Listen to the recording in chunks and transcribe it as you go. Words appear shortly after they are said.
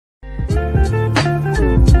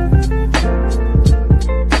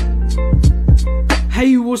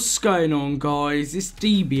what's going on guys, it's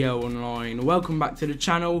DBLonline. Welcome back to the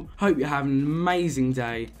channel, hope you're having an amazing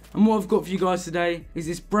day. And what I've got for you guys today is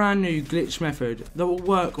this brand new glitch method that will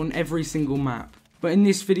work on every single map. But in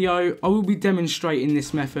this video, I will be demonstrating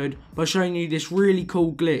this method by showing you this really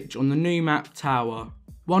cool glitch on the new map Tower.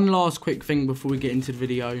 One last quick thing before we get into the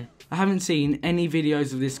video. I haven't seen any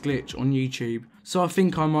videos of this glitch on YouTube, so I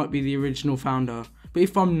think I might be the original founder. But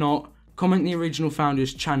if I'm not, comment the original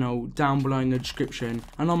founder's channel down below in the description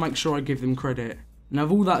and I'll make sure I give them credit. Now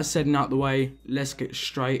with all that said and out the way, let's get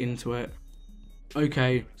straight into it.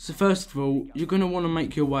 Okay, so first of all, you're going to want to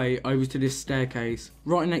make your way over to this staircase,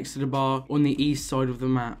 right next to the bar on the east side of the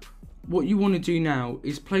map. What you want to do now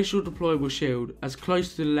is place your deployable shield as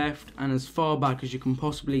close to the left and as far back as you can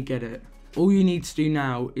possibly get it. All you need to do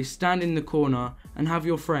now is stand in the corner and have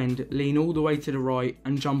your friend lean all the way to the right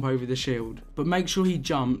and jump over the shield. But make sure he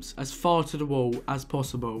jumps as far to the wall as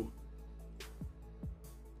possible.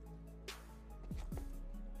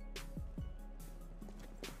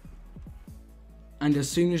 And as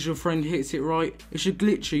soon as your friend hits it right, it should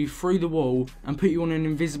glitch you through the wall and put you on an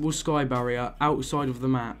invisible sky barrier outside of the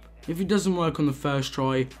map. If it doesn't work on the first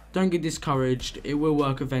try, don't get discouraged, it will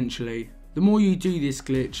work eventually. The more you do this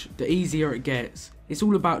glitch, the easier it gets. It's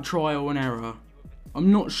all about trial and error. I'm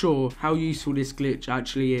not sure how useful this glitch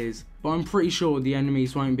actually is, but I'm pretty sure the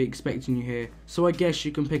enemies won't be expecting you here, so I guess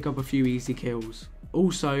you can pick up a few easy kills.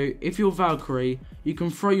 Also, if you're Valkyrie, you can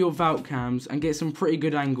throw your Valk cams and get some pretty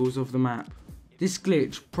good angles of the map. This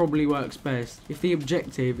glitch probably works best if the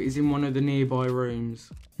objective is in one of the nearby rooms.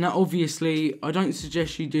 Now obviously, I don't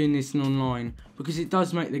suggest you doing this in online because it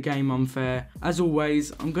does make the game unfair. As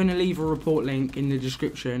always, I'm going to leave a report link in the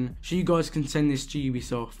description so you guys can send this to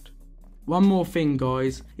Ubisoft. One more thing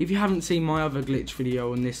guys, if you haven't seen my other glitch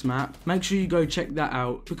video on this map, make sure you go check that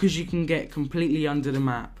out because you can get completely under the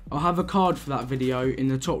map. I'll have a card for that video in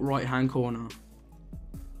the top right hand corner.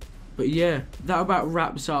 But yeah, that about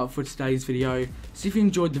wraps up for today's video. So if you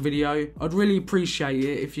enjoyed the video, I'd really appreciate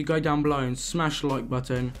it if you go down below and smash the like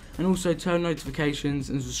button, and also turn notifications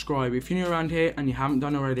and subscribe if you're new around here and you haven't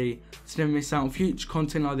done already, to never miss out on future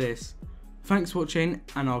content like this. Thanks for watching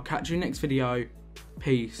and I'll catch you next video.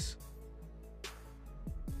 Peace.